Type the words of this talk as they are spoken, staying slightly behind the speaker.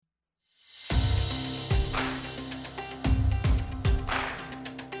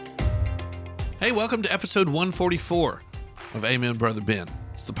Hey, welcome to episode 144 of Amen, Brother Ben.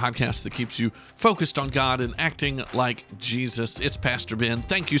 It's the podcast that keeps you focused on God and acting like Jesus. It's Pastor Ben.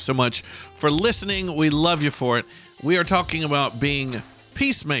 Thank you so much for listening. We love you for it. We are talking about being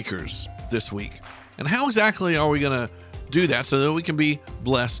peacemakers this week. And how exactly are we going to do that so that we can be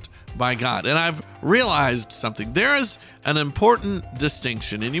blessed by God? And I've realized something. There is an important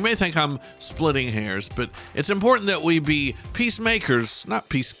distinction, and you may think I'm splitting hairs, but it's important that we be peacemakers, not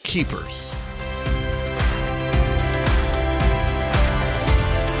peacekeepers.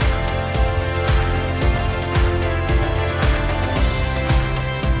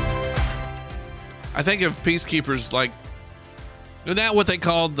 I think of peacekeepers like, isn't that what they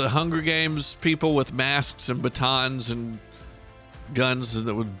called the Hunger Games people with masks and batons and guns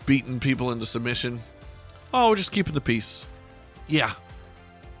that would beating people into submission? Oh, we're just keeping the peace. Yeah.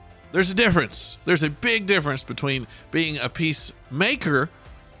 There's a difference. There's a big difference between being a peacemaker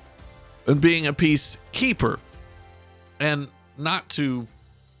and being a peacekeeper. And not to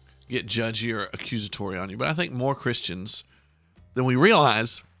get judgy or accusatory on you, but I think more Christians than we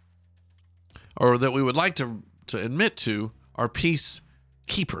realize or that we would like to admit to are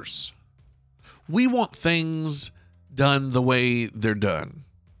peacekeepers. We want things done the way they're done.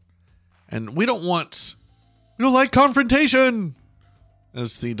 And we don't like confrontation,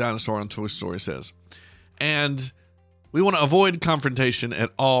 as the dinosaur on Toy Story says. And we want to avoid confrontation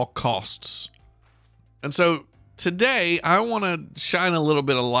at all costs. And so today I want to shine a little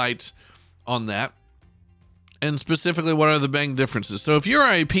bit of light on that. And specifically, what are the big differences? So if you're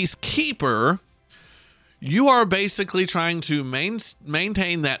a peacekeeper, you are basically trying to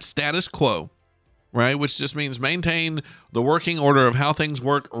maintain that status quo, right? Which just means maintain the working order of how things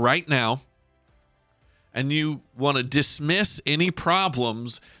work right now. And you want to dismiss any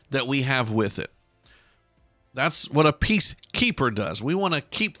problems that we have with it. That's what a peacekeeper does. We want to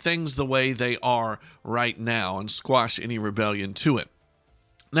keep things the way they are right now and squash any rebellion to it.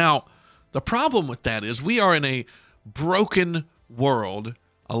 Now, the problem with that is we are in a broken world,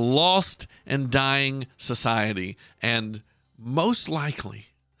 a lost and dying society, and most likely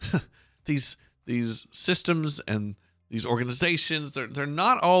these systems and these organizations, they're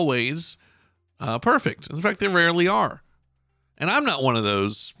not always perfect. In fact, they rarely are. And I'm not one of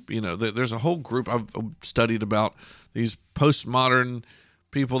those. There's a whole group I've studied about these postmodern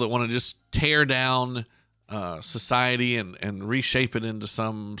people that want to just tear down society and reshape it into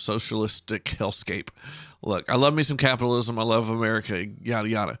some socialistic hellscape. Look, I love me some capitalism. I love America, yada,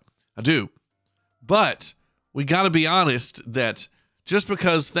 yada. I do. But we got to be honest that just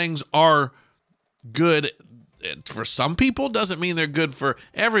because things are good for some people doesn't mean they're good for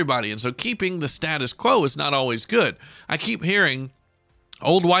everybody. And so keeping the status quo is not always good. I keep hearing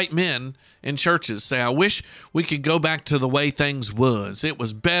old white men in churches say, I wish we could go back to the way things was. It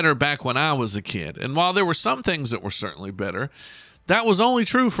was better back when I was a kid. And while there were some things that were certainly better, that was only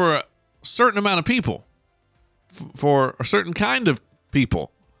true for a certain amount of people, for a certain kind of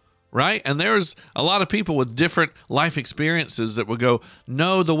people, right? And there's a lot of people with different life experiences that would go,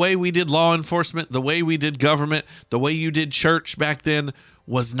 no, the way we did law enforcement, the way we did government, the way you did church back then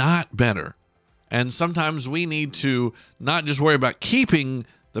was not better. And sometimes we need to not just worry about keeping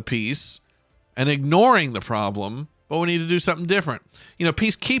the peace and ignoring the problem, but we need to do something different.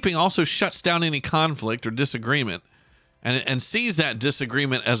 Peacekeeping also shuts down any conflict or disagreement and sees that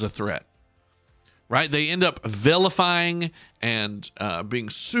disagreement as a threat, right? They end up vilifying and being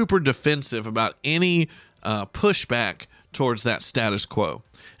super defensive about any pushback towards that status quo.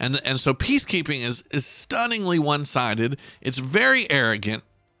 And so peacekeeping is stunningly one-sided. It's very arrogant.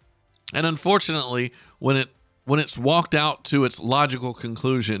 And unfortunately, when it's walked out to its logical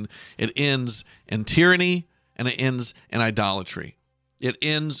conclusion, it ends in tyranny and it ends in idolatry. It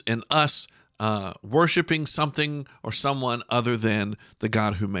ends in us worshiping something or someone other than the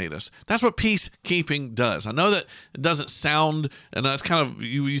God who made us. That's what peacekeeping does. I know that it doesn't sound, and that's kind of,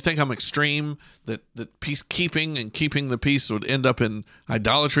 you think I'm extreme, that peacekeeping and keeping the peace would end up in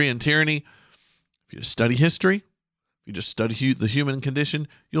idolatry and tyranny. If you study history, if you just study the human condition,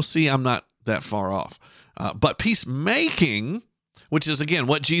 you'll see I'm not that far off. But peacemaking, which is, again,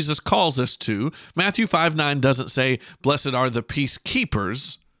 what Jesus calls us to, Matthew 5:9 doesn't say, blessed are the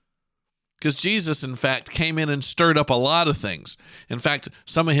peacekeepers, because Jesus, in fact, came in and stirred up a lot of things. In fact,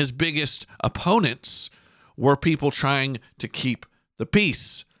 some of his biggest opponents were people trying to keep the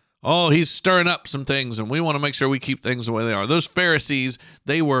peace. Oh, he's stirring up some things, and we want to make sure we keep things the way they are. Those Pharisees,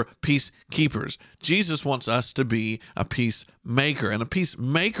 they were peacekeepers. Jesus wants us to be a peacemaker. And a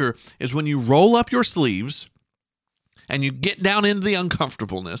peacemaker is when you roll up your sleeves and you get down into the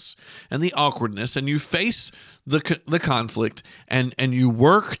uncomfortableness and the awkwardness, and you face the conflict, and you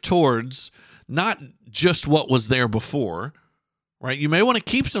work towards not just what was there before, right? You may want to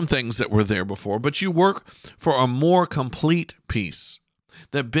keep some things that were there before, but you work for a more complete peace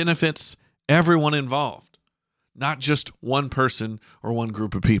that benefits everyone involved, not just one person or one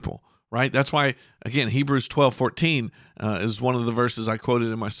group of people, right? That's why, again, Hebrews 12:14 is one of the verses I quoted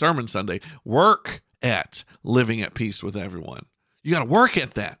in my sermon Sunday. Work at living at peace with everyone. You got to work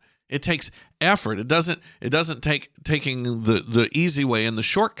at that. It takes effort. It doesn't take taking the easy way and the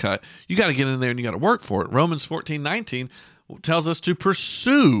shortcut. You got to get in there and you got to work for it. Romans 14:19 tells us to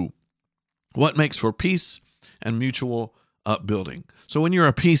pursue what makes for peace and mutual upbuilding. So when you're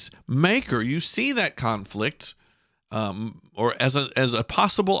a peacemaker, you see that conflict or as a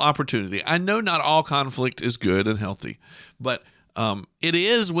possible opportunity. I know not all conflict is good and healthy, but it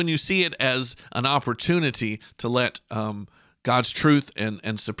is when you see it as an opportunity to let God's truth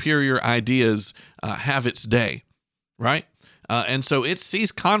and superior ideas have its day, right? And so it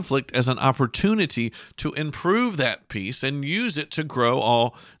sees conflict as an opportunity to improve that peace and use it to grow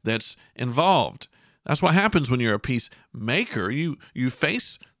all that's involved. That's what happens when you're a peacemaker. You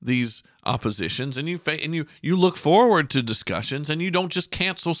face these oppositions and you look forward to discussions, and you don't just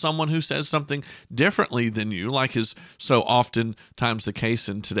cancel someone who says something differently than you, like is so often times the case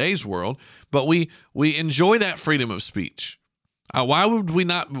in today's world. But we enjoy that freedom of speech. Why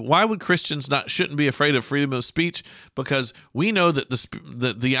would Christians shouldn't be afraid of freedom of speech? Because we know that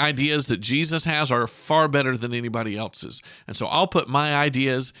the ideas that Jesus has are far better than anybody else's. And so I'll put my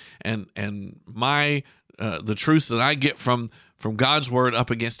ideas and my the truths that I get from God's word up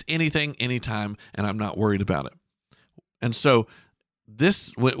against anything, anytime, and I'm not worried about it. And so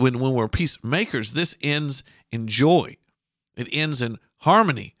this, when we're peacemakers, this ends in joy. It ends in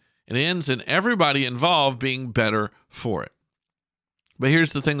harmony. It ends in everybody involved being better for it. But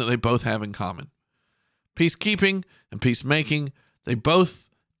here's the thing that they both have in common. Peacekeeping and peacemaking, they both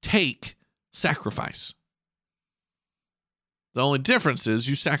take sacrifice. The only difference is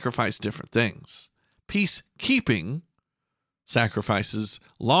you sacrifice different things. Peacekeeping sacrifices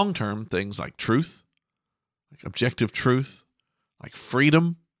long-term things like truth, like objective truth, like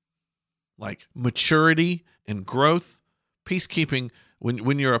freedom, like maturity and growth. Peacekeeping,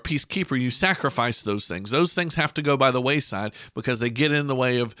 when you're a peacekeeper, you sacrifice those things. Those things have to go by the wayside because they get in the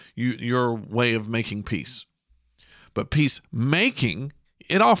way of your way of making peace. But peacemaking,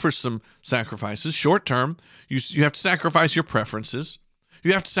 it offers some sacrifices. Short term, you have to sacrifice your preferences.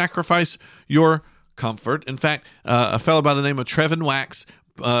 You have to sacrifice your comfort. In fact, a fellow by the name of Trevin Wax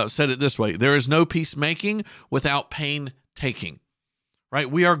said it this way: there is no peacemaking without pain taking. Right?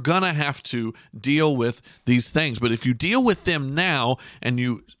 We are going to have to deal with these things. But if you deal with them now and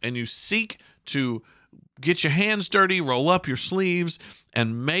you seek to get your hands dirty, roll up your sleeves,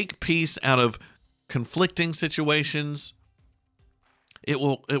 and make peace out of conflicting situations, it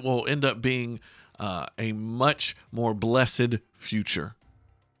will end up being a much more blessed future.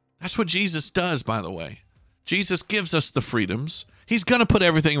 That's what Jesus does, by the way. Jesus gives us the freedoms. He's going to put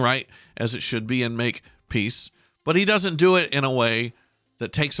everything right as it should be and make peace. But he doesn't do it in a way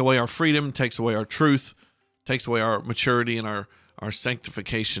that takes away our freedom, takes away our truth, takes away our maturity and our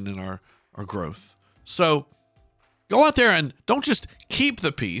sanctification and our growth. So go out there and don't just keep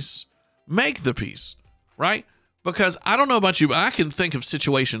the peace, make the peace, right? Because I don't know about you, but I can think of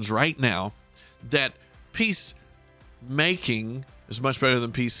situations right now that peacemaking is much better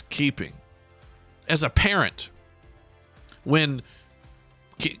than peacekeeping. As a parent, when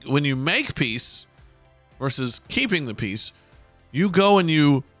you make peace versus keeping the peace, you go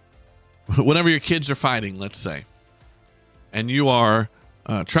and whenever your kids are fighting, let's say, and you are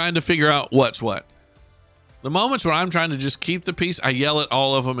trying to figure out what's what. The moments where I'm trying to just keep the peace, I yell at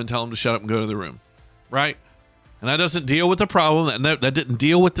all of them and tell them to shut up and go to the room, right? And that doesn't deal with the problem. That didn't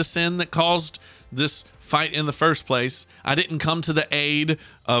deal with the sin that caused this fight in the first place. I didn't come to the aid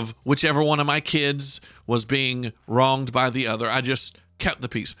of whichever one of my kids was being wronged by the other. I just kept the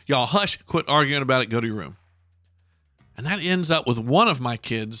peace. Y'all hush, quit arguing about it, go to your room. And that ends up with one of my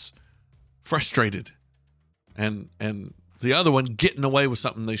kids frustrated and the other one getting away with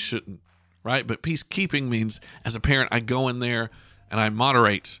something they shouldn't, right? But peacekeeping means, as a parent, I go in there and I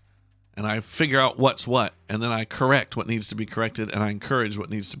moderate and I figure out what's what, and then I correct what needs to be corrected and I encourage what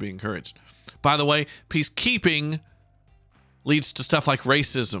needs to be encouraged. By the way, peacekeeping leads to stuff like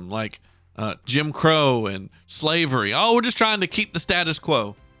racism, like Jim Crow and slavery. Oh, we're just trying to keep the status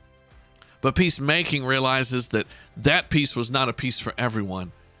quo. But peacemaking realizes that peace was not a peace for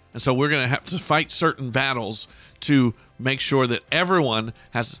everyone. And so we're going to have to fight certain battles to make sure that everyone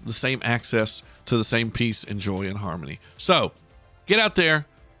has the same access to the same peace and joy and harmony. So get out there.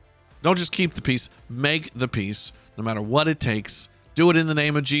 Don't just keep the peace. Make the peace no matter what it takes. Do it in the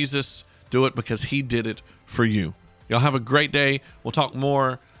name of Jesus. Do it because he did it for you. Y'all have a great day. We'll talk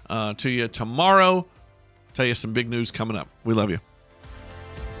more to you tomorrow. Tell you some big news coming up. We love you.